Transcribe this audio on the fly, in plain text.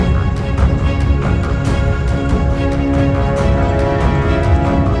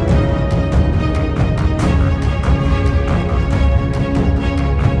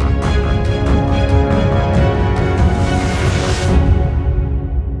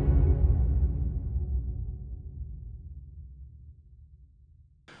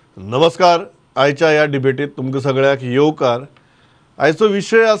नमस्कार. आयच्या ह्या डिबेटीत तुमकां सगळ्याक येवकार. आयचो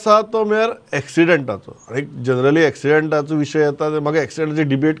विशय आसा तो म्हळ्यार एक्सिडेंटाचो. आनी जनरली एक्सिडेंटाचो विशय येता ते म्हाका एक्सिडेंटाची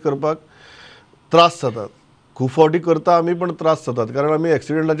डिबेट करपाक त्रास जातात. खूब फावटी करता आमी, पण त्रास जातात. कारण आमी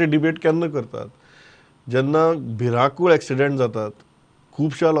एक्सिडेंटाची डिबेट केन्ना करतात जेन्ना भिरांकूळ एक्सिडेंट जातात,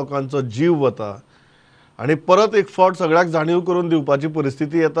 खुबश्या लोकांचो जीव वता आनी परत एक फावट सगळ्याक जाणीव करून दिवपाची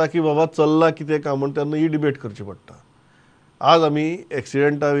परिस्थिती येता की बाबा चल्लां कितें काय म्हूण तेन्ना ही डिबेट करची पडटा. आज आमी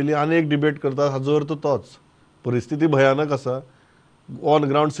एक्सिडेंटा वयली आनी एक डिबेट करतात. हाजो अर्थ तोच. परिस्थिती भयानक आसा. ऑन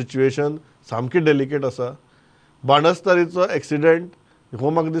ग्रावंड सिच्युएशन सामकी डेलिकेट आसा. बाणस्तारीचो एक्सिडेंट हो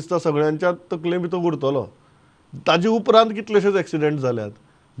म्हाका दिसता सगळ्यांच्या तकले भितर उरतलो. ताजे उपरांत कितलेशेच एक्सिडेंट जाल्यात,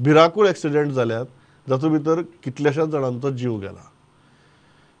 भिरांकूळ एक्सिडेंट जाल्यात, जातूं भितर कितल्याशाच जाणांचो जीव गेला.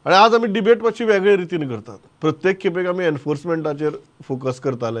 आनी आज आमी डिबेट मातशी वेगळे रितीन करतात. प्रत्येक खेपेक आमी एनफोर्समेंटाचेर फोकस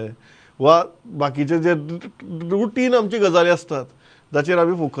करताले वा बाकीचे जे रुटीन आमची गजाली असतात जाचेर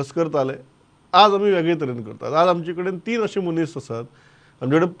आमी फोकस करताले. आज आमी वेगळे तरेन करतात. आज आमचे कडेन 3 अशे मनीस आसात.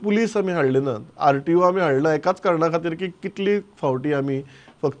 आमचे कडेन पुलीस आमी हाडले नात, RTO आमी हाडना एकाच कारणा खातीर की कितली फावटी आमी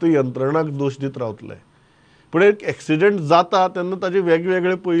फक्त यंत्रणाक दोश दीत रावतले. पूण एक एक्सिडेंट जाता तेन्ना ताजे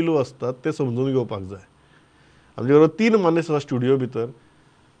वेगवेगळे पैलू असतात, ते समजून घेवपाक जाय. आमचे बरोबर 3 मनीस आसा स्टुडियो भितर.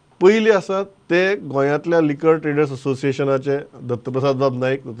 पयले आसात ते गोंयांतल्या लिकर ट्रेडर्स असोसिएशनाचे दत्तप्रसाद बाब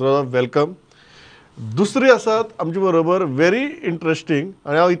नाईक. दत्तप्रसाद वेलकम. दुसरे आसात आमचे बरोबर व्हेरी इंट्रस्टींग,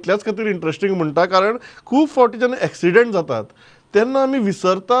 आनी हांव इतल्याच खातीर इंट्रस्टींग म्हणटा कारण खूब फावटी जेन्ना एक्सिडेंट जातात तेन्ना आमी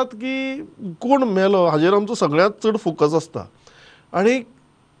विसरतात की कोण मेलो हाजेर आमचो सगळ्यांत चड फोकस आसता. आनी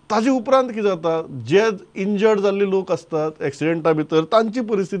ताजे उपरांत कितें जाता, जे इंजर्ड जाल्ले लोक असतात एक्सिडेंटा भितर तांची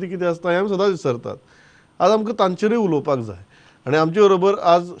परिस्थिती कितें आसता हें आमी सदांच विसरतात. आज आमकां तांचेरूय उलोवपाक जाय. आनी आमचे बरोबर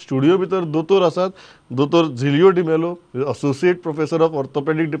आज स्टुडियो भितर दोतोर आसात. दोतोर Julio D'Mello, associate professor of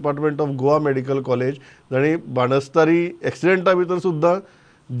orthopedic department of Goa medical college, जाणी बाणस्तारी एक्सिडेंटा भितर सुद्दां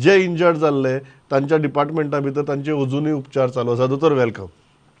जे इंजर्ड जाल्ले तांच्या डिपार्टमेंटा भितर तांचे अजुनूय उपचार चालू आसा. दोतोर वेलकम.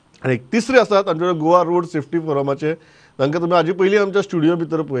 आनी तिसरे आसात आमचे गोवा रोड सेफ्टी फोरमाचे, तांकां तुमी हाजे पयलीं आमच्या स्टुडियो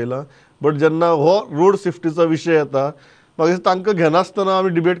भितर पळयलां. बट जेन्ना हो रोड सेफ्टीचो विशय येता म्हाका दिसता तांकां घेनासतना आमी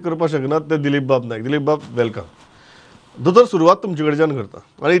डिबेट करपाक शकनात. ते दिलीप बाब नायक. दिलीप बाब वेलकम. दोतोर सुरवात तुमचे कडच्यान करता.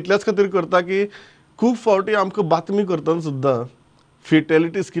 आनी इतल्याच खातीर करता की खूब फावटी आमकां बातमी करतना सुद्दां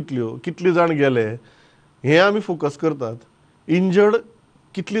फेटेलिटीज कितली जाण गेले हें आमी फोकस करतात. इंजर्ड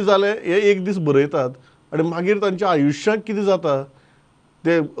कितली जाले हे एक दीस बरयतात आनी मागीर तांच्या आयुश्याक कितें जाता,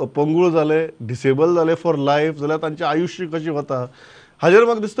 ते अपंगूळ जाले, डिसेबल जाले फॉर लायफ जाल्यार तांचें आयुश्य कशें वता हाजेर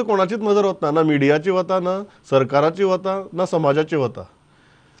म्हाका दिसता कोणाचीच नजर वतना. ना मिडियाची वता, ना सरकाराची वता, ना समाजाची वता.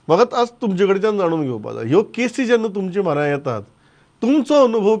 म्हाका आज तुमचे कडच्यान जाणून घेवपाक जाय, ह्यो केसी जेन्ना तुमचे म्हऱ्यांत येतात तुमचो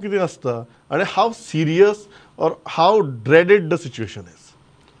अनुभव कितें आसता आनी हाव serious or how dreaded the situation is.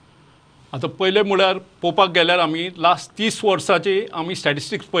 आतां पयलें म्हळ्यार पळोवपाक गेल्यार आमी लास्ट 30 वर्सांची आमी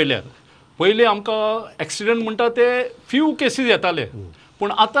स्टॅटिस्टिक्स पळयल्यार पयलीं आमकां एक्सिडेंट म्हणटा ते फ्यू केसीस येताले.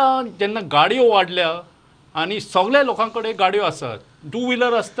 पूण आतां जेन्ना गाडयो वाडल्या आनी सगळ्या लोकां कडेन गाडयो आसात, 2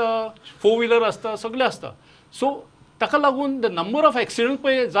 व्हिलर आसता, 4 व्हिलर आसता, सगळे आसता. सो ताका लागून द नंबर ऑफ एक्सिडेंट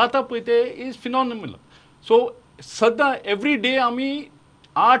पळय जाता पळय ते इज फिनॉमिनल. सो सद्दां एवरी डे आमी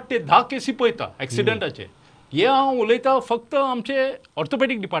 8 ते 10 केसी पळयता एक्सिडेंटाचे. हे हांव उलयतां फक्त आमचे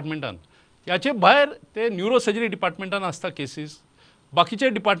ऑर्थोपेडीक डिपार्टमेंटान. ह्याचे भायर ते न्यूरो सर्जरी डिपार्टमेंटान आसता केसीस, बाकीचे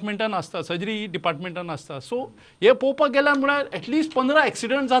डिपार्टमेंटान आसता, सर्जरी डिपार्टमेंटान आसता. सो हे पळोवपाक गेल्यार म्हळ्यार एटलिस्ट 15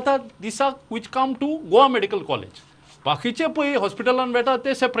 एक्सिडेंट जातात दिसाक which come to Goa medical college. बाकीचे पळय हॉस्पिटलान मेळटा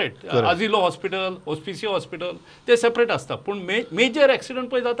ते सेपरेट, आजिलो हॉस्पिटल, ऑस्पिसियो हॉस्पिटल ते सेपरेट आसता. पूण मेजर एक्सिडेंट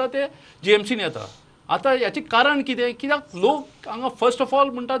पळय जाता ते GMCन येता. आतां ह्याचें कारण कितें? कित्याक लोक हांगा फर्स्ट ऑफ ऑल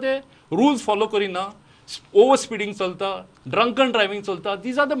म्हणटा ते rules follow Kareena, over speeding चलता, ड्रंकन ड्रायव्हिंग चलता.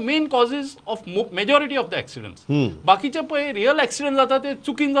 These R the main causes of majority of the accidents. बाकीचे पळय रियल एक्सिडेंट जाता ते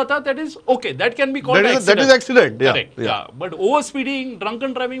चुकीन जाता, that is okay, that can be called accident. But over speeding,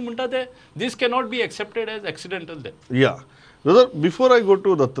 drunken driving म्हणटा ते दीस cannot be accepted age accidental death. या before I go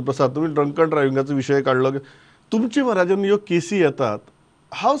to Dattaprasad, तुमी drunken ड्रायव्हिंगाचो विशय काडलो. तुमचे म्हऱ्यान जेन्ना ह्यो केसी येतात,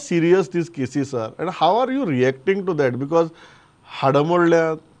 हाव serious these cases R and how are you reacting to that? Because हाडां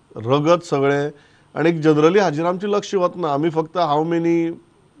मोडल्यात, रगत सगळें, आनी जनरली हाजेर आमचें लक्ष वतना. आमी फक्त हाव मेनी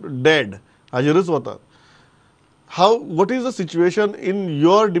डेड हाजेरूच वतात. हाव what is the situation in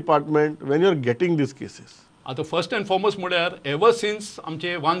your department Wien you R getting these cases? आतां फर्स्ट अँड फॉरमोस्ट म्हळ्यार एवर सिन्स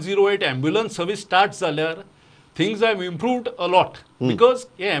आमचे 108 एम्ब्युलन्स सर्वीस स्टार्ट जाल्यार things have improved a lot. Because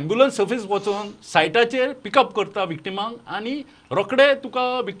हे एम्ब्युलन्स सर्वीस वचून सायटाचेर pickup करता विक्टिमांक आनी रोखडे तुका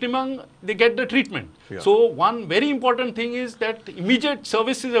विक्टिमांक they get the treatment. So one very important thing is that immediate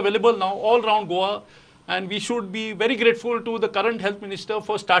service is available now all round Goa. and we should be very grateful to the current health minister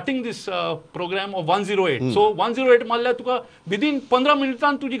for starting this program of 108. So 108 मारल्यार तुका within 15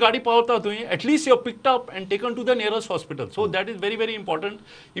 मिनिटांत तुजी गाडी पावता थंय, at least you're picked up and taken to the nearest hospital. So that is very very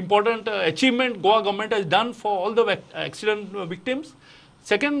important achievement Goa government has done for all the accident victims.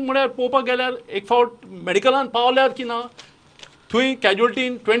 Second म्हळ्यार पळोवपाक गेल्यार एक फावट मेडिकलान पावल्यार की ना थंय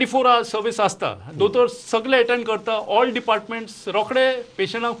कॅज्युअलिटीन 24 hours सर्वीस आसता. दोतोर सगळे अटेंड करता, ऑल डिपार्टमेंट्स रोखडे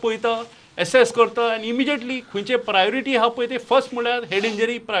पेशंटाक पळयता, एसेस करता आनी इमिजिएटली खंयचे प्रायोरिटी आहा पळय ते फर्स्ट म्हळ्यार हेड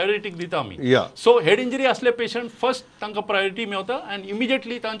इंजरी प्रायोरिटीक दिता आमी. सो हेड इंजरी असले पेशंट फर्स्ट तांकां प्रायोरिटी मेळता आनी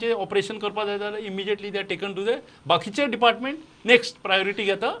इमिजिएटली तांचे ऑपरेशन करपा जाय जाल्यार immediately they are taken to the बाकीचे डिपार्टमेंट नेक्स्ट प्रायोरिटी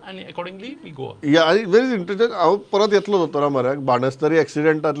घेता आनी अकॉर्डिंगली वी गो. आनी व्हेरी इंटरेस्टिंग. हांव परत येतलो दोतोरा म्हऱ्याक बाणस्तारी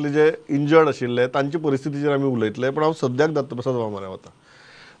एक्सिडेंटांतले जे इंजर्ड आशिल्ले तांचे परिस्थितीचेर आमी उलयतले, पण हांव सद्याक दत्तप्रसाद बाब म्हऱ्याक वता.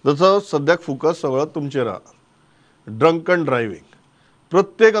 जसो सद्याक फोकस सगळो तुमचेर आहा, ड्रंक अँड ड्रायव्हिंग.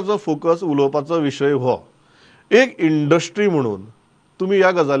 प्रत्येकाचो फोकस उलोवपाचो विशय हो. एक इंडस्ट्री म्हणून तुमी ह्या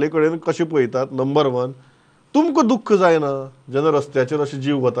गजाली कडेन कशें पळयतात? नंबर वन, तुमकां दुख्ख जायना जेन्ना रस्त्याचेर अशे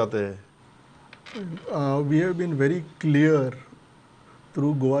जीव वता ते? We have been very clear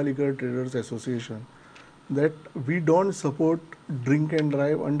through Goa Liquor Traders Association that we don't support drink and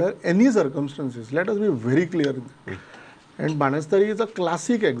drive under any circumstances. Let us be very clear. And Banastari is a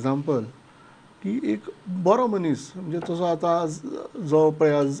classic example की एक बरो मनीस म्हणजे तसो आतां जो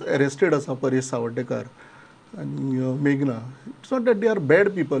पळय आज एरेस्टेड आसा परेश सावड्डेकर आनी मेघना, it's not that they are bad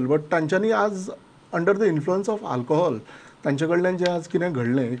people, but तांच्यांनी आज under the influence of alcohol तांचे कडल्यान जें आज कितें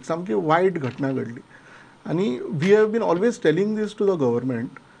घडलें, एक सामकी वायट घटना घडली. आनी we have bin always telling these two the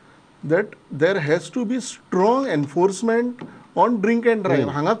government that there has to be strong enforcement on drink and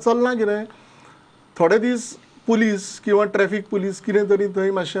drive. हांगा चलना कितें, थोडे दीस पुलीस किंवा ट्रॅफिक पुलीस कितें तरी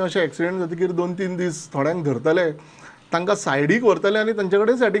थंय मातशें अशें एक्सिडेंट जातकीर 2-3 दीस थोड्यांक धरतले, तांकां सायडीक व्हरतले आनी तांचे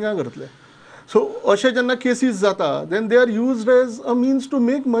कडेन सेटिंगां करतले. सो अशें जेन्ना केसीस जाता then they are used as a means to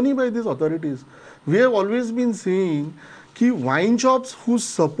make money by these authorities. We have always bin saying की वायन shops who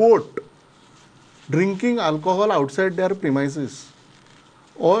support drinking alcohol outside there premises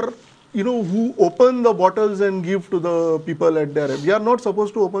or who open the bottles and give to the people at their, we are not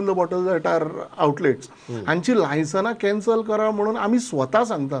supposed to open the bottles at our outlets. हांची लायसनां cancel करा म्हणून आमी स्वता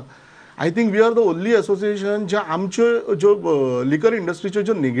सांगता. I think we R the only association ज्या आमच्यो ज्यो लिकर इंडस्ट्रीच्यो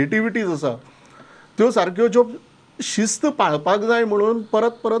ज्यो नेगेटिविटीज आसा त्यो सारक्यो ज्यो शिस्त पाळपाक जाय म्हणून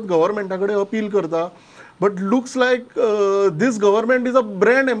परत परत गव्हर्मेंटा कडेन अपील करता. But looks like this government is a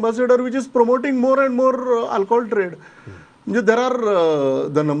brand ambassador which is promoting more and more alcohol trade. म्हणजे there are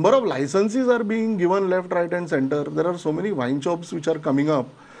the number of लायसन्सीस R being given left, right and centre. There are so many wine shops which are coming up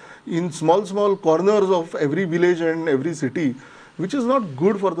in small corners of every village and every city, which is not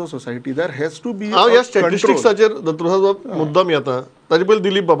good for the society. There has to be a या स्टॅटिस्टिक्साचेर दत्तप्रसाद बाब मुद्दाम येता. ताजे पयलीं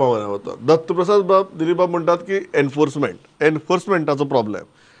दिलीप बाबा म्हऱ्या वता. दत्तप्रसाद बाब, दिलीप बाब म्हणटात की एनफोर्समेंटाचो प्रॉब्लेम.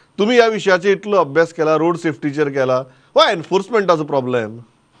 तुम्ही ह्या विशयाचेर इतलो अभ्यास केला, रोड सेफ्टीचेर केला, वा एनफोर्समेंटाचो प्रॉब्लेम?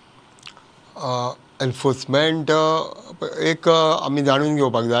 एनफोर्समेंट एक आमी जाणून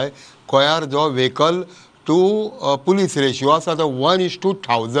घेवपाक जाय. गोंयार जो व्हेकल टू पुलीस रेशियो आसा तो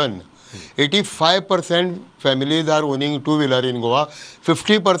 1:1000. 85% families are owning two-wheeler in Goa,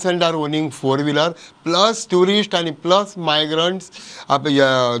 50% are owning four-wheeler, plus tourists and plus migrants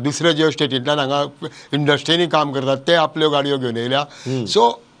दुसरे जे स्टेटींतल्यान हांगा इंडस्ट्रीनी काम करतात ते आपल्यो गाडयो घेवन येयल्या.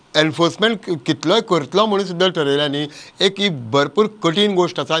 सो एनफोर्समेंट कितलोय करतलो म्हणून सुद्दां ठरयल्या न्ही, एक ही भरपूर कठीण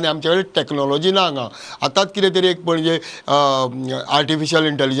गोश्ट आसा. आनी आमचे कडेन टॅक्नॉलॉजी ना हांगा. आतांच कितें तरी एक म्हणजे आर्टिफिशियल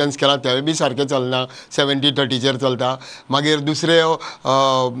इंटेलिजन्स केला तेंय बी सारकें चलना, 70-30चेर चलता. मागीर दुसरे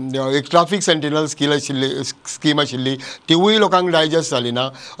एक ट्राफीक सेंटिनल स्कीम आशिल्ली तिवूय लोकांक डायजेस्ट जाली ना.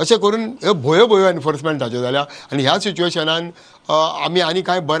 अशें करून भंयो एनफोर्समेंटाच्यो जाल्या. आनी ह्या सिच्युएशनान आमी आनी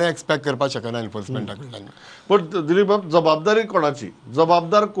कांय बरें एक्सपेक्ट करपाक शकना एनफोर्समेंटा कडल्यान. पण दिलीप बाब, जबाबदारी कोणाची?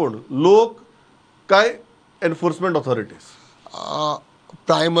 जबाबदार कोण, लोक काय एनफोर्समेंट ऑथॉरिटीज?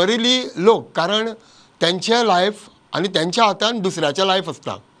 प्रायमरीली लोक, कारण तेंचे लायफ आनी तेंच्या हातान दुसऱ्याचें लायफ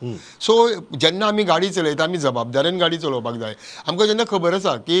आसता. सो जेन्ना आमी गाडी चलयता आमी जबाबदारेन गाडी चलोवपाक जाय. आमकां जेन्ना खबर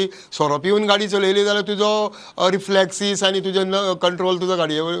आसा की सोरो पिवन गाडी चलयली जाल्यार तुजो रिफ्लॅक्सीस आनी तुजें कंट्रोल तुजो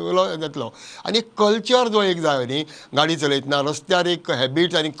गाडये वयलो जातलो. आनी कल्चर जो एक जाय न्ही गाडी चलयतना, रस्त्यार एक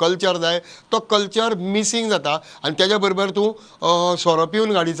हॅबिट्स आनी कल्चर जाय, तो कल्चर मिसींग जाता. आनी तेज्या बरोबर तूं सोरो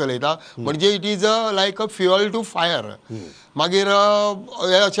पिवन गाडी चलयता म्हणजे it is like a fuel to fire. मागीर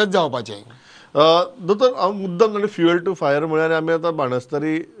हें अशेंच जावपाचें. दोतोर, हांव मुद्दम जाणा फ्युएल टू फायर म्हळ्यार आमी आतां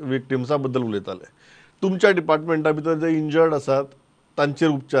बाणस्तारी विक्टिम्सा बद्दल उलयताले. तुमच्या डिपार्टमेंटा भितर जे इंजर्ड आसात तांचेर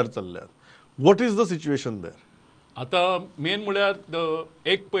उपचार चल्ल्यात. वॉट इज द सिच्युएशन देर? आतां मेन म्हळ्यार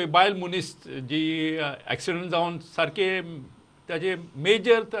एक पळय बायल मनीस जी एक्सिडंट जावन सारके ताचे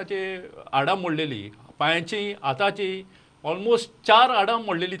मेजर ताचे हाडां मोडलेली, पांयाची हाताची ऑलमोस्ट 4 हाडां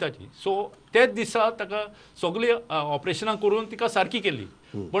मोडलेली ताची. सो तेच दिसा ताका सगळी ऑपरेशनां करून तिका सारकी केली.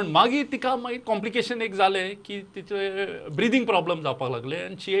 पण मागीर तिका मागीर कॉम्प्लिकेशन एक जालें की तिचे ब्रिदींग प्रॉब्लम जावपाक लागले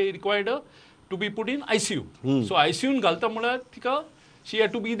आनी शी required to be put in ICU. So ICUन घालता म्हळ्यार तिका शी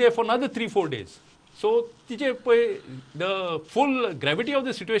had to be there for another 3-4 days. So तिचे पळय the fool gravity of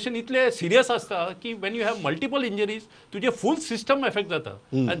the situation इतले सिरियस आसता की Wien you have multiple injuries तुजे फूल सिस्टम एफेक्ट जाता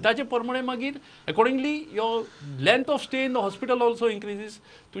आनी ताचे प्रमाणे मागीर accordingly your length of stay in the hospital also इन्क्रीजीस.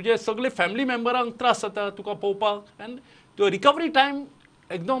 तुजे सगळे फॅमिली मेंबरांक त्रास जाता तुका पळोवपाक आनी तो रिकवरी टायम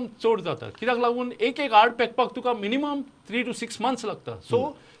एकदम चड जाता. कित्याक लागून एक heart पेकपाक Tuka minimum 3 to 6 months लागता.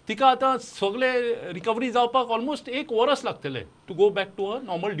 सो तिका आतां सगळे रिकवरी जावपाक ऑलमोस्ट 1 वर्स लागतले to go back to a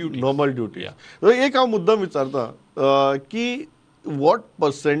normal duty. एक हांव मुद्दम विचारता की वॉट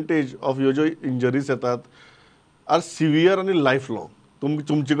पर्सेंटेज ऑफ ह्यो ज्यो इंजरीज येतात आर सिवियर आनी लायफ लॉंग.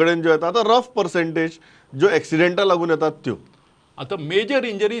 तुमचे कडेन ज्यो येता आतां रफ पर्सेंटेज ज्यो एक्सिडेंटा लागून येतात त्यो. आतां मेजर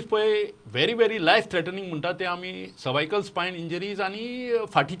इंजरीज पळय व्हेरी लायफ थ्रेटनिंग म्हणटा ते आमी सर्वायकल स्पायन इंजरीज आनी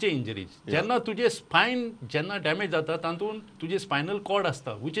फाटीचे इंजरीज. जेन्ना तुजे स्पायन जेन्ना डॅमेज जाता तातूंत तुजे स्पायनल कॉर्ड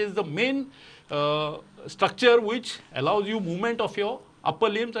आसता which is the main structure which अलावज you movement of your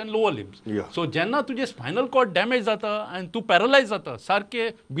upper limbs and lower limbs. So जेन्ना तुजे स्पायनल कॉर्ड डॅमेज जाता आनी तूं पॅरलायज जाता सारके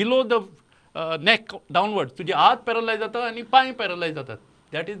बिलो द नेक डावनवर्ड तुजे हात पॅरलायज जाता आनी पांय पॅरलायज जातात.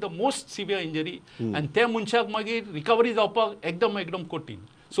 That is the most severe injury आनी त्या मनशाक मागीर रिकवरी जावपाक एकदम कठीण.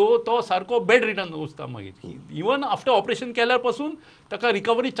 सो तो सारको बेड रिटर्न वचता मागीर. इवन आफ्टर ऑपरेशन केल्यार पासून ताका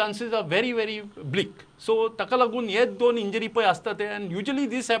recovery chances R very bleak. So ताका लागून हे 2 इंजरी पळय आसता ते आनी usually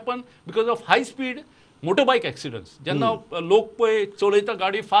this happen because of high speed मोटरबायक एक्सिडंट्स. जेन्ना लोक पळय चलयता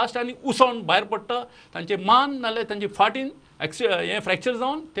गाडी फास्ट आनी उसोन भायर पडटा तांचे मान नाल्यार तांचे फाटीन हे फ्रॅक्चर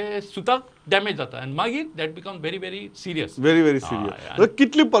जावन ते सुताक डॅमेज जाता आनी मागीर that become very serious. Very serious.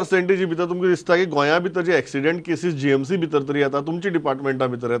 कितली पर्सेंटेजी भितर तुमकां दिसता की गोंया भितर जे एक्सिडेंट केसीस GMC भितर तरी येतात तुमच्या डिपार्टमेंटा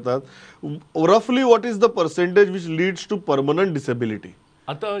भितर येतात रफली what is the percentage which leads to permanent disability.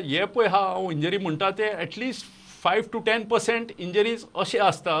 आतां हे पळय हांव इंजरी म्हणटा ते एटलिस्ट 5 to 10% इंजरीज अशे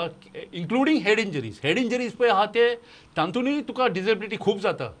आसता इन्क्लुडींग हेड इंजरीज पळय आहा ते तातूंतय तुका डिसेबिलिटी खूब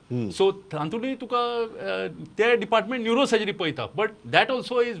जाता. सो तातूंतय तुका ते डिपार्टमेंट न्युरो सर्जरी पळयता but that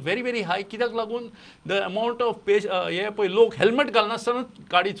also is very high. कित्याक लागून द अमावंट ऑफ हे पळय लोक हेल्मेट घालनासतना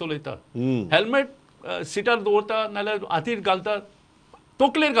गाडी चलयता. हेल्मेट सिटार दवरता नाल्यार हातीर घालता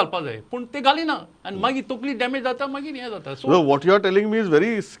तकलेर घालपाक जाय पूण ते घालिना आनी मागीर तकली डॅमेज जाता मागीर हें जाता. So what you R telling me is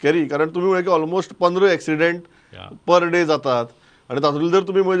very scary कारण तुमी म्हळ्यार की ऑलमोस्ट 15 एक्सिडेंट पर डे जातात आनी तातूंतले जर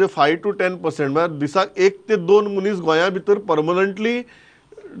तुमी म्हणजे 5 to 10% म्हळ्यार दिसाक 1 ते 2 मनीस गोंया भितर परमनंटली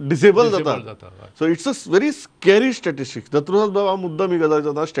डिसेबल जातात. So it's a very scary statistics. दत्रुदास बाब हांव मुद्दम ही गजाल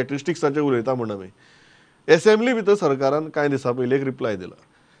जाता स्टॅटिस्टिक्साचेर उलयता म्हणून हांवें एसेंब्ली भितर सरकारान कांय दिसा पयलीं एक रिप्लाय दिला.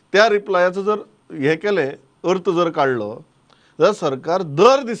 त्या रिप्लायाचो जर हें केलें अर्थ जर काडलो जाल्यार सरकार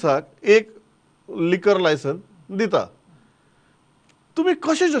दर दिसाक एक लिकर लायसन दिता. तुम्ही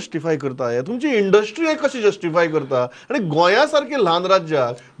कशें जस्टिफाय करता हे तुमची इंडस्ट्री हे कशें जस्टिफाय करता आनी गोंया सारके ल्हान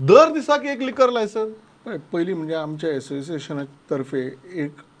राज्याक दर दिसाक एक लिकर लायसन. पयलीं म्हणजे आमच्या एसोसिएशना तर्फे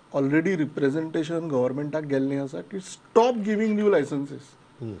एक ऑलरेडी रिप्रेझेंटेशन गव्हर्मेंटाक गेल्लें आसा की stop giving new लायसन्सीस.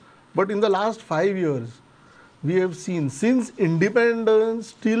 But in the last 5 years we have seen since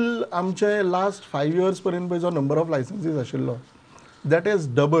independence till आमचे लास्ट 5 years पर्यंत पळय जो नंबर ऑफ लायसन्सीस आशिल्लो दॅट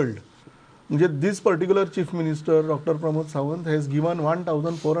हॅज डबल्ड. म्हणजे this particular chief minister doctor Pramod Sawant has given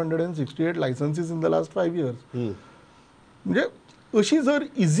 1468 लायसन्सीस in the last 5 years. म्हणजे अशी जर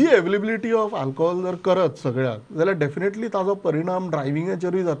easy availability of alcohol जर करत सगळ्याक जाल्यार डेफिनेटली ताजो परिणाम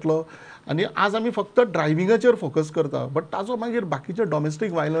ड्रायव्हिंगाचेरूय जातलो. आनी आज आमी फक्त ड्रायव्हिंगाचेर फोकस करता बट ताजो मागीर बाकीचे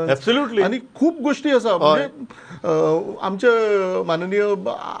डॉमेस्टीक वायलन्स आनी खूब गोश्टी आसा. म्हणजे आमचे माननीय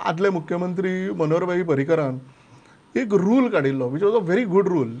आदले मुख्यमंत्री मनोहरभाई पर्रीकरान एक रूल काडिल्लो which was a very good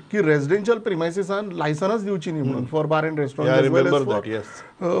rule की रेजिडेंशियल प्रिमायसिसान लायसनच दिवची न्ही म्हणून for bar end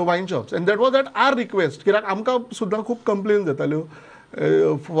restaurant वायन shops end that was that R request. कित्याक आमकां सुद्दां खूब कंप्लेन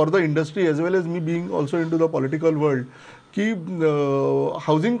जाताल्यो for the industry age well age me Bing also in to the political world की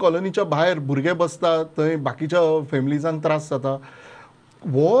हावजींग कॉलनीच्या भायर भुरगे बसतात थंय बाकीच्या फॅमिलीजांक त्रास जाता.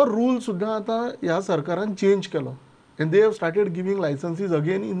 हो रूल सुद्दां आतां ह्या सरकारान चेंज केलो and they have started giving लायसन्सीस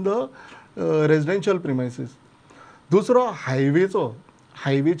again in the residential premises. दुसरो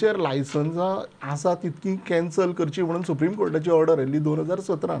हायवेचेर लायसन्सां आसा तितकी कॅन्सल करची म्हणून सुप्रीम कोर्टाची ऑर्डर आयिल्ली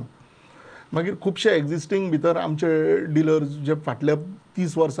 2017. मागीर खुबशे एक्झिस्टींग भितर आमचे डिलर्स जे फाटल्या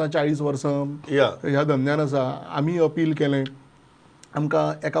 30 वर्सां 40 वर्सां ह्या धंद्यान आसा आमी अपील केलें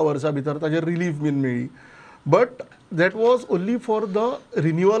आमकां एका वर्सा भितर ताजेर रिलीफ बीन मेळ्ळी. But that was only for the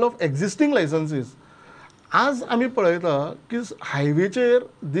renewal of existing लायसन्सीस. आज आमी पळयता की हायवेचेर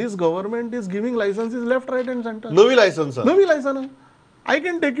दीस government is giving लायसन्सीस left right and centre. नवी लायसन्स नवी licence. I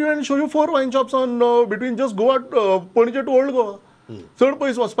can take you and show you 4 wine shops on between just Goa पणजे to old Goa. चड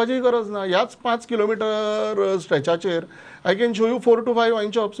पयस वचपाची गरज ना. ह्याच 5 kilometre स्ट्रेचाचेर I can show you 4 to 5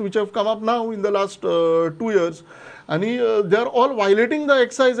 वायन shops which have come up now in the last 2 years. आणि they are all violating the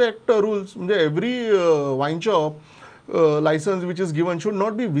excise act rules. म्हणजे every वायन shop licence which is given should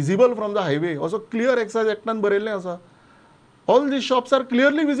not be visible from the highway. असो clear excise एक्टान बरयल्लें आसा. All these shops are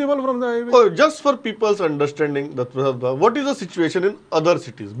clearly visible from the highway. Oh, just for people's understanding, what is the situation in other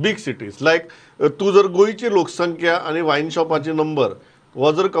cities, big cities? Like, तू जर गोंयची लोकसंख्या आणि वायन शॉपाची number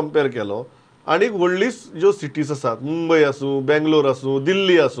हो जर compare केलो आणि व्हडली ज्यो सिटीज आसात, मुंबय आसूं, बेंगलोर आसूं,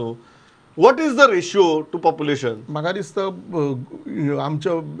 दिल्ली आसूं, what is the ratio to population? म्हाका दिसता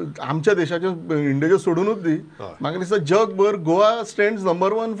आमच्या देशाच्या इंडियाचे सोडूनच दी, म्हाका दिसता जगभर Goa stands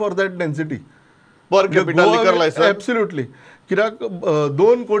number 1 for that density. Per capital लिकर लायसन्स. एब्सोल्युटली. कित्याक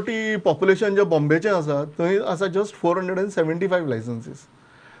 2 कोटी पॉप्युलेशन जे बॉम्बेचें आसा थंय आसा जस्ट 475 लायसन्सीस.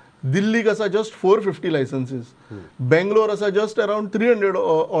 दिल्लीक आसा जस्ट 450 लायसन्सीस. बेंगलोर आसा जस्ट अराउंड 300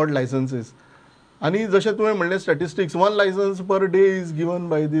 ऑड लायसन्सीस. आणि जशें तुवें म्हणलें statistics 1 licence per day is given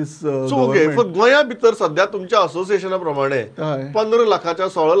by this. So okay, गोंया भितर सध्या तुमच्या असोसिएशना प्रमाणे 15 लाखाच्या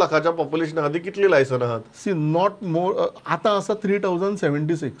 16 लाखाच्या पॉप्युलेशना खातीर कितली लायसन आहात? C not more. आतां आसा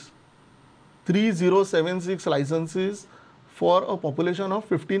 3076 licenses for a population of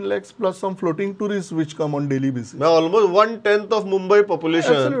 15 lakhs plus some floating tourists which come on daily basis. Almost 1/10 of Mumbai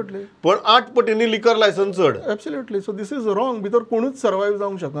population. Absolutely. पण 8 पटींनी लिकर लायसन्स चड. Absolutely. So this is wrong. भितर कोणूच सर्वाइव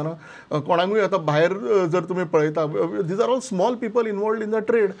जावंक शकना. कोणाकूय आतां भायर जर तुमी पळयता, these are all small people involved in the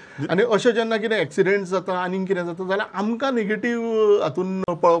trade. आनी अशें जेन्ना कितें एक्सिडेंट्स जाता आनीक कितें जाता जाल्यार आमकां नेगेटीव हातून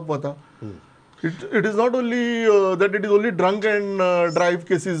पळोवप वता. It is not only that it is only drunk and drive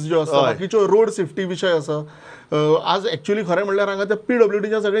cases ज्यो आसा, बाकीच्यो रोड सेफ्टी विशय आसा. आज एक्चुअली खरें म्हणल्यार हांगा त्या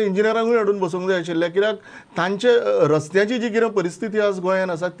PWDच्या सगळ्या इंजिनियरांकूय हाडून बसोवंक जाय आशिल्लें. कित्याक तांचे रस्त्याची जी कितें परिस्थिती आज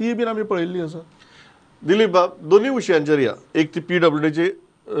गोंयांत आसा ती बीन आमी पळयल्ली आसा. दिलीप बाब, दोन्ही विशयांचेर या. एक ती PWDची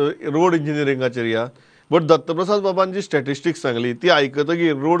रोड इंजिनियरिंगाचेर या. बट दत्तप्रसाद बाबान जी स्टॅटिस्टिक्स सांगली ती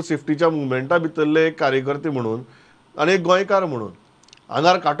आयकतकीर रोड सेफ्टीच्या मुवमेंटा भितरले एक कार्यकर्ते म्हणून आनी एक गोंयकार म्हणून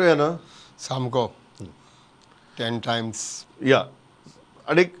आंगार कांटो येना. सामको 10 times. या.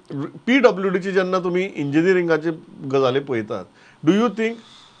 आणि PWDची जेन्ना तुमी इंजिनियरिंगाचे गजाली पळयतात, do you think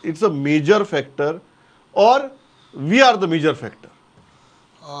it's a major factor or we R the major factor?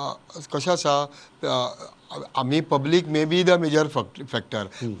 कशें आसा, आमी public may be the major factor,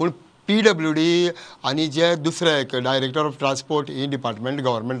 पूण PWD आनी जे दुसरे director of transport he department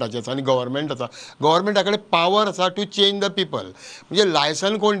गव्हर्मेंटाचे आसा आनी गव्हर्मेंट आसा. गव्हर्मेंटा कडेन पावर आसा टू चेंज द पीपल. म्हणजे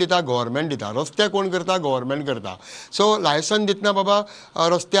लायसन कोण दिता? गव्हर्मेंट दिता. रस्ते कोण करता? गव्हर्मेंट करता. सो लायसन दितना बाबा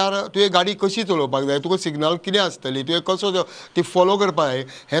रस्त्यार तुवें गाडी कशी चलोवपाक जाय, तुका सिग्नल कितें आसतली, तुवें कसो ती फॉलो करपाक जाय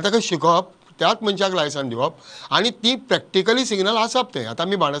हें ताका शिकोवप, त्याच मनशाक लायसन दिवप आनी ती प्रॅक्टिकली सिग्नल आसप. तें आतां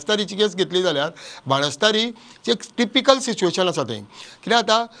आमी बाणस्तारीची केस घेतली जाल्यार बाणस्तारी एक टिपिकल सिच्युएशन आसा थंय. कित्याक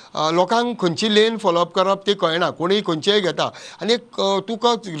आतां लोकांक खंयची लेन फॉलोअप करप ती कळना, कोणूय खंयचेय घेता आनी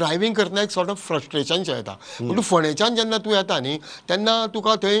तुका ड्रायवींग करतना एक सॉर्ट ऑफ फ्रस्ट्रेशनशें येता. पूण तूं फोंडेच्यान जेन्ना तूं येता न्ही तेन्ना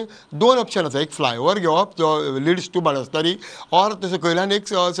तुका थंय 2 ऑप्शन आसा. एक फ्लायओवर घेवप जो लिड्स टू बाणस्तारी, ऑर सकयल्यान एक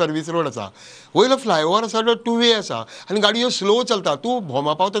सर्वीस रोड आसा. वयलो फ्लायओवर आसा तो 2 वे आसा आनी गाडयो स्लो चलता. तूं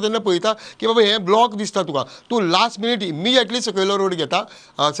भोमा पावता तेन्ना पळयता की बाबा हें ब्लॉक दिसता तुका. तूं लास्ट मिनीट इमिजिएटली सकयलो रोड घेता,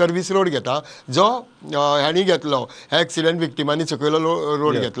 सर्वीस रोड घेता, जो ह्यांनी घेतलो, एक्सिडेंट विक्टिमांनी सकयलो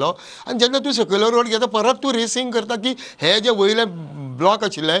रोड घेतलो. आनी जेन्ना तूं सकयलो रोड घेता परत तूं रेसींग करता की हे जे वयले ब्लॉक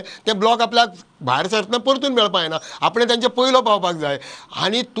आशिल्ले ते ब्लॉक आपल्याक भायर सरतना परतून मेळपाक येना, आपणें तांचे पयलो पावपाक जाय.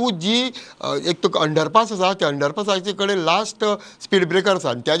 आनी तूं जी एक तुका अंडरपास आसा त्या अंडरपासाचे कडेन लास्ट स्पीड ब्रेकर आसा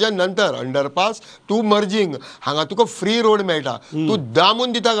आनी तेज्या नंतर अंडरपास टू मर्जींग हांगा तुका फ्री रोड मेळटा. तूं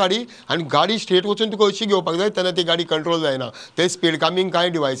दामून दिता गाडी आनी गाडी स्ट्रेट वचून तुका अशी घेवपाक जाय तेन्ना ती गाडी कंट्रोल जायना. थंय स्पीड कामींग कांय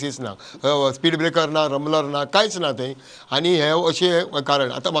डिवायसीस ना, स्पीड ब्रेकर ना, रमलर ना, कांयच ना थंय. आनी हें अशें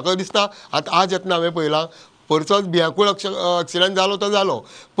कारण. आतां म्हाका दिसता आतां आज येतना हांवें पळयलां परचोच भियाकूळ एक्सिडेंट जालो तो जालो,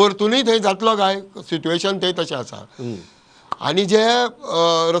 परतूनय थंय जातलो काय सिच्युएशन थंय तशें आसा. आनी जे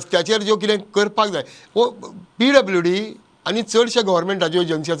रस्त्याचेर ज्यो कितें करपाक जाय PWD आनी चडशे गव्हर्मेंटाच्यो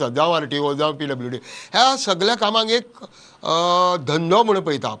एजन्सी आसात, जावं RTO जावं PWD, ह्या सगळ्या कामांक एक धंदो म्हणून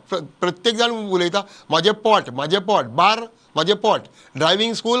पळयता. प्रत्येक जाण उलयता म्हाजें पोट, म्हाजें पोट, बार म्हाजें पोट,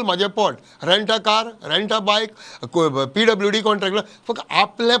 ड्रायव्हिंग स्कूल म्हाजें पोट, rent a car, rent a bike, PWD contractor, फक्त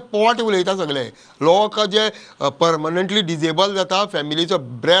आपलें पोट उलयता सगळे. लोक जे परमनंटली डिजेबल जाता, फॅमिलीचो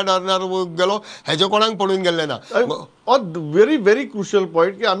ब्रेड अर्नर गेलो हेजे कोणाक पडून गेल्लें ना. व्हेरी व्हेरी क्रुशियल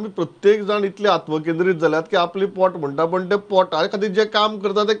पॉयंट की आम्ही प्रत्येक जाण इतले आत्मकेंद्रीत जाल्यात की आपली पोट म्हणटा, पण ते पोटा खातीर जे काम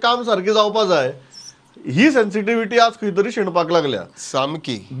करता ते काम सारकें जावपा जाय. ही सेन्सिटिव्हिटी आज खंय तरी शेणपाक लागल्या.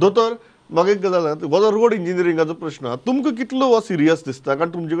 सामकी. दोतोर म्हाका एक गजाल सांग, हो जो रोड इंजिनियरिंगाचो प्रश्न आहा तुमकां कितलो हो सिरियस दिसता?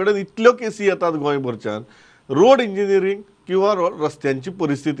 कारण तुमचे कडेन इतल्यो केसी येतात गोंयभरच्यान. रोड इंजिनियरिंग किंवा रस्त्यांची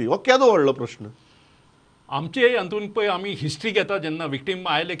परिस्थिती हो केदो व्हडलो प्रश्न? आमचे हातून पळय आमी हिस्ट्री घेता जेन्ना विक्टीम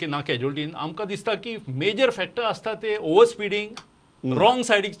आयले की ना कॅज्युअल्टीन आमकां दिसता की मेजर फॅक्टर आसता ते ओवर स्पिडींग, रॉंग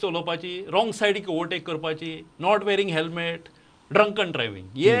सायडीक चलोवपाची, रॉंग सायडीक ओवरटेक करपाची, not wearing helmet, drunken driving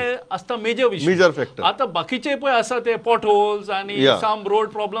हे आसता मेजर Major factor. आता बाकीचे पळय आसा ते पॉट होल्स आनी Yeah. साम रोड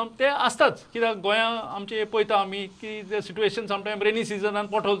प्रॉब्लम ते आसताच. कित्याक गोंयांत आमचे पळयता आमी की ते situation sometime rainy सिजनान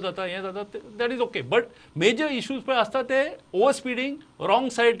pot holes जाता हें जाता that is okay. But major issues पळय आसता ते over speeding, wrong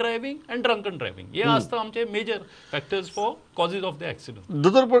said driving and drunken driving हे आसता आमचे major factors for causes of the accident.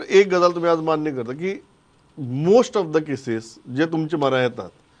 दोतोर पण एक गजाल तुम्ही आज मान्य करता की मोस्ट ऑफ द केसीस जे तुमचे म्हऱ्या येतात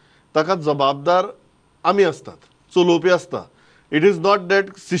ताका जबाबदार आमी असतात, चलोवपी असता. It is not that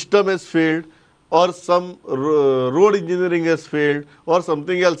system has failed or some road engineering has failed or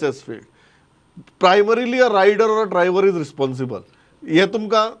something else has failed. Primarily a rider or a driver is responsible. हे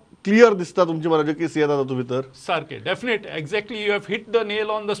तुमकां क्लियर दिसता तुमचे मनाचे केसी येता तातूंत भितर? सारके definite exactly you have hit the nail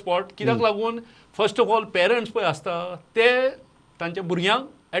on the spot. कित्याक लागून फर्स्ट ऑफ ऑल पेरंट्स पळय आसता ते तांच्या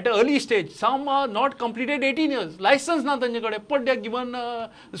भुरग्यांक at a early stage some are not completed 18 years licence ना तांचे कडेन but they given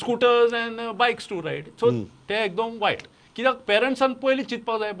scooters and bikes to ride. So ते एकदम वायट. कित्याक पेरंट्सान पयलीं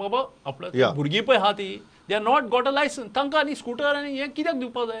चिंतपाक जाय बाबा आपल्या भुरगीं पळय आहा ती they are not got a licence तांकां आनी स्कूटर आनी हें कित्याक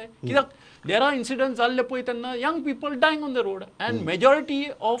दिवपाक जाय? कित्याक देर आर इन्सिडंट जाल्ले पळय तेन्ना young people dying on the road and majority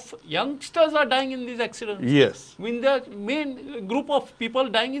of youngsters are dying in these accident. Yes. When the main group of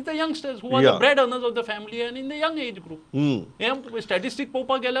people dying is the youngsters who are the bread earners of the family and in the young age group. हे statistic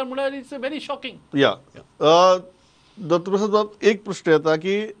पळोवपाक गेल्यार म्हळ्यार it's very shocking. या दत्तप्रसाद बाब, एक प्रश्न येता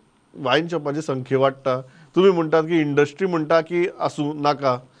की वायन शॉपाची संख्या वाडटा. तुम्ही म्हणटात की इंडस्ट्री म्हणटा की आसूं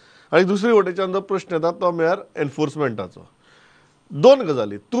नाका, आनी दुसरे वटेच्यान जो प्रश्न येता तो म्हळ्यार एनफोर्समेंटाचो. दोन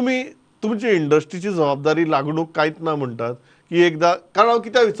गजाली. तुमी तुमची इंडस्ट्रीची जबाबदारी लागणूक कांयच ना म्हणटात की एकदां, कारण हांव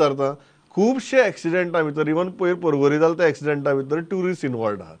कित्याक विचारता, खुबशे एक्सिडेंटा भितर इवन पयर परवरी जाल्या त्या एक्सिडेंटा भितर ट्युरिस्ट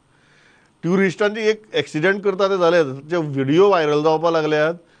इनवॉल्ड आहात. ट्युरिस्टांची एक एक्सिडेंट करता ते जाले, जे व्हिडिओ व्हायरल जावपाक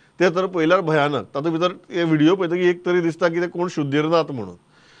लागल्यात ते तर पयल्यार भयानक. तातूंत भितर हे व्हिडिओ पळयतकीर एक तरी दिसता की ते कोण शुद्धीर नात म्हणून.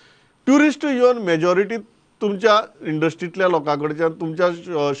 ट्युरिस्ट येवन मेजॉरिटी तुमच्या इंडस्ट्रींतल्या लोकां कडच्यान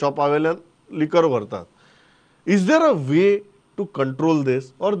तुमच्या शॉपा वयल्यान लिकर व्हरतात. Is there a way to control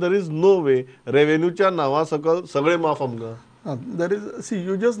this or there is no way? रेव्हेन्यूच्या नांवा सकल सगळें माफ आमकां? There is see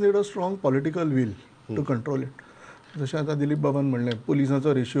you just need a strong political will to control it. जशें आतां दिलीप बाबान म्हणलें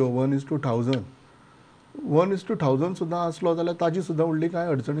पुलिसांचो रेशियो 1:1000. 1:1000 सुद्दां आसलो जाल्यार ताजी सुद्दां व्हडली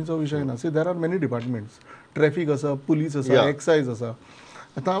कांय अडचणीचो विशय ना. See there are many departments. Traffic आसा, पुलीस आसा, एक्सायज आसा.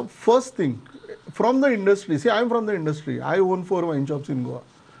 आतां first thing from the industry, see I am from the industry, I own 4 wine shops in Goa.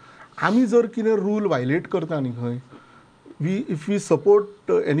 आमी जर कितें रूल वायलेट करता न्ही खंय, if we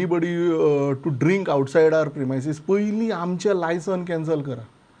support anybody to drink outside our premises, पयलीं आमचें लायसन कॅन्सल करा.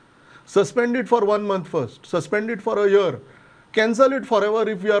 Suspend it for 1 month first, suspend it for a year, cancel it for ever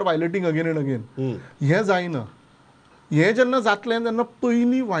if you are violating again and again. हें जायना. हें जेन्ना जातलें तेन्ना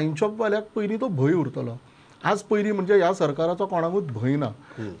पयलीं वायन शॉपवाल्याक पयलीं तो भंय उरतलो. आज पयलीं म्हणजे ह्या सरकाराचो कोणाकूच भंय ना.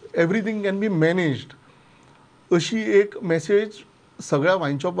 Everything can be managed. अशी एक मेसेज सगळ्या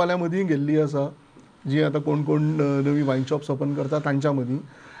वायन शॉपवाल्या मदीं गेल्ली आसा, जी आतां कोण कोण नवी वायन शॉप्स ओपन करता तांच्या मदीं,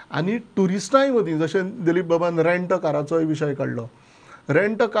 आनी टुरिस्टांय मदीं. जशें दिलीप बाबान रेंट अ काराचोय विशय काडलो.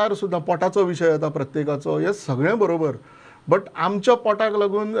 रेंट अ कार सुद्दां पोटाचो विशय येता प्रत्येकाचो, हें सगळें बरोबर. बट आमच्या पोटाक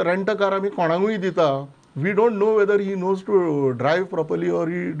लागून रेंट अ कार आमी कोणाकूय दिता. We don't know whether he knows to drive properly or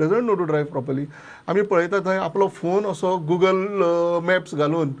he doesn't know to drive properly. आमी पळयता थंय आपलो फोन असो गुगल मॅप्स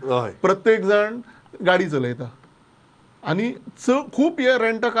घालून प्रत्येक जाण गाडी चलयता. आनी खूब हे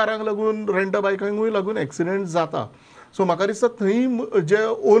रेंट अ कारांक लागून, रेंट अ बायकांकूय लागून एक्सिडेंट जाता. सो म्हाका दिसता थंय जे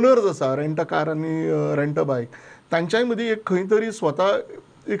ओनर्स आसा रेंट अ कार आनी रेंट अ बायक, तांच्याय मदीं एक खंय तरी स्वता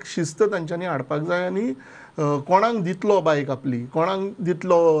एक शिस्त तांच्यांनी हाडपाक जाय. आनी कोणाक दितलो बायक आपली, कोणाक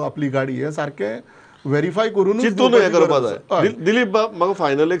दितलो आपली गाडी, हें सारकें व्हेरीफाय करून चिंतून हें करपाक जाय. दिलीप बाब, म्हाका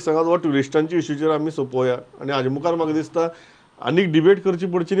फायनल एक सांगात, हो ट्युरिस्टांच्या इश्यूचेर आमी सोंपोवया. आनी हाजे मुखार म्हाका दिसता आनीक डिबेट करची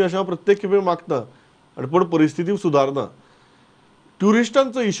पडची न्ही अशें हांव प्रत्येक खेपे मागता. आनी पूण परिस्थिती सुदारना.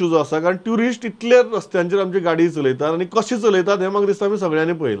 ट्युरिस्टांचो इश्यू जो आसा, कारण ट्युरिस्ट इतले रस्त्यांचेर आमची गाडी चलयतात आनी कशें चलयतात हें म्हाका दिसता आमी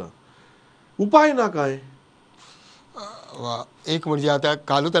सगळ्यांनी पळयलां. उपाय ना काय? एक म्हणजे आता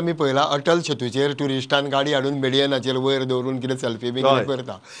कालूच आमी पळयला अटल सेतूचेर ट्युरिस्टान गाडी हाडून मेडियनाचेर वयर दवरून कितें सेल्फी बी कितें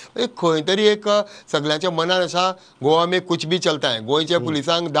करता खंय तरी एक सगळ्यांच्या मनान आसा गोवा में कुछ भी चलता है, गोंयच्या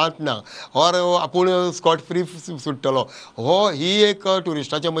पुलिसांक दांत ना और आपूण स्कॉट फ्री सुट्टलो ही एक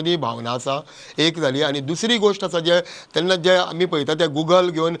ट्युरिस्टाच्या मदीं भावना आसा एक जाली. आनी दुसरी गोश्ट आसा तेन्ना जे आमी पळयता ते गुगल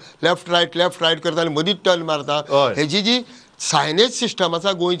घेवन लेफ्ट रायट करता आनी मदींच टर्न मारता हेजी जी सायनेज सिस्टम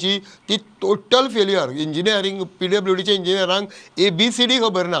आसा गोंयची ती टोटल फेल्युअर. इंजिनियरींग PWDच्या इंजिनियरांक ABCD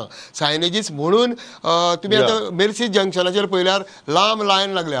खबर ना सायनेजीस म्हणून तुमी आतां मेर्सी जंक्शनाचेर पळयल्यार लांब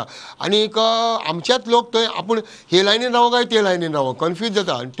लायन लागल्या आनीक आमच्याच लोक थंय आपूण हे लायनीन रावो काय ते लायनीन रावो कन्फ्यूज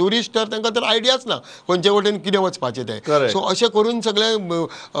जाता. आनी ट्युरिस्ट तर तांकां तर आयडियाच ना खंयचे वटेन कितें वचपाचें तें. सो अशें करून सगळें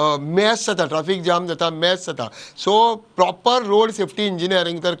मॅस जाता, ट्राफीक जाम जाता, मॅस जाता. So proper road safety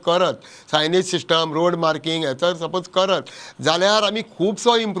engineering तर करत, सायनेज सिस्टम, रोड मार्कींग हें सपोज करत जाल्यार आमी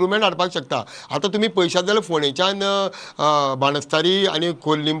खुबसो इम्प्रुवमेंट हाडपाक शकता. आतां तुमी पळयशात जाल्यार फोंडेच्यान बाणस्तारी आनी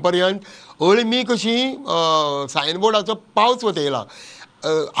खोर्लीम पर्यंत अळमी कशी सायनबोर्डाचो पावस वतयला.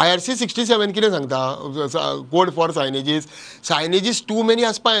 IRC 67 कितें सांगता कोड फॉर सायनेजीस टू मेनी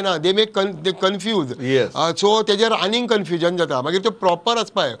आसपा येना, दे मेक कन्फ्यूज. सो तेजेर आनीक कन्फ्युजन जाता. मागीर त्यो प्रॉपर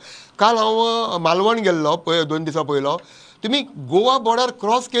आसपा जाय. काल हांव मालवण गेल्लो 2 दिसां पयलो. तुमी गोवा बॉर्डर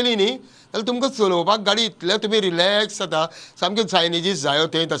क्रॉस केली न्ही जाल्यार तुमकां चलोवपाक गाडी इतले तुमी रिलॅक्स जाता. सामके सायनेजीस जायो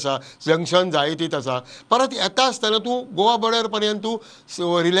थंयच आसा, जंक्शन जाय तीच आसा. परत येता आसतना तूं गोवा बॉर्डर पर्यंत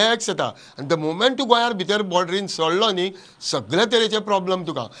तूं रिलॅक्स जाता. आनी द मोमेंट तूं गोंयार भितर बॉर्डरीन सोडलो न्ही सगळे तरेचे प्रॉब्लम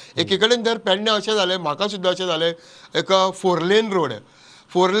तुका. एके कडेन जर पेडण्या अशें जालें, म्हाका सुद्दां अशें जालें, एक 4 लेन रोड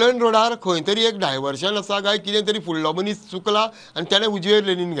 4 लेन रोडार खंय तरी एक डायवर्शन आसा काय कितें तरी फुडलो मनीस चुकला आनी ताणें उजवेर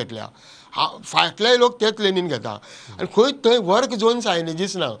लेनीन घेतल्या. फाटलेय लोक तेच लेनीन घेता आनी खंय थंय वर्क झोन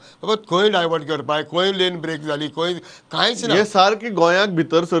सायनेजीस ना. बाबा खंय डायवर्ट करपाक, खंय लेन ब्रेक जाली, खंय कांयच ना. हे सारकी गोंयाक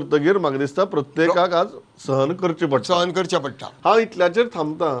भितर सरतगीर म्हाका दिसता प्रत्येकाक आज सहन करचें पडटा. हांव इतल्याचेर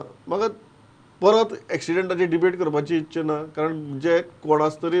थांबता. म्हाका परत एक्सिडेंटाची डिबेट करपाची इच्छा ना. कारण जे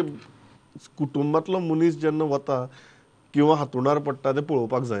कोणाच तरी कुटुंबातलो मनीस जेन्ना वता किंवा हातुणार पडटा तें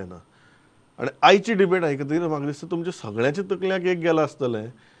पळोवपाक जायना. आनी आयची डिबेट आयकतकीर म्हाका दिसता तुमच्या सगळ्यांच्या तकल्यांक एक गेलां आसतलें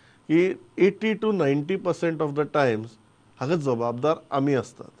की 80 to 90% ऑफ द टायम्स हाका जबाबदार आमी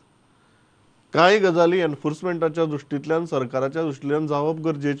असतात. कांय गजाली एनफोर्समेंटाच्या दृश्टींतल्यान सरकाराच्या दृश्टींतल्यान जावप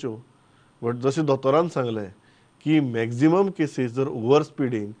गरजेच्यो. बट जशें दोतोरान सांगलें की मॅक्झिमम केसीस जर over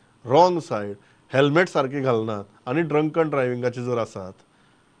speeding, wrong side, helmet सारके घालनात आनी ड्रंकन ड्रायविंगाचे जर आसात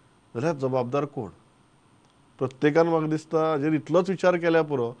जाल्यार जबाबदार कोण? प्रत्येकान म्हाका दिसता हाजेर इतलोच विचार केल्या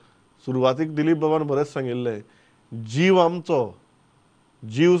पुरो. सुरवातीक दिलीप बाबान बरेंच सांगिल्लें जीव आमचो,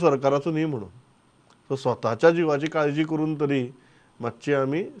 जीव सरकाराचो न्ही म्हणून. सो स्वताच्या जिवाची काळजी करून तरी मातशी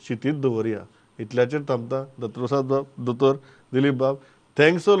आमी शिथीत दवरया. इतल्याचेर थांबता. दोतोर दिलीप बाब,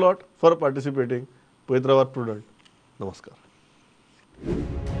 thanks a lot for participating. पळयत रावात प्रुडंट.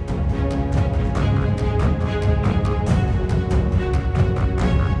 नमस्कार.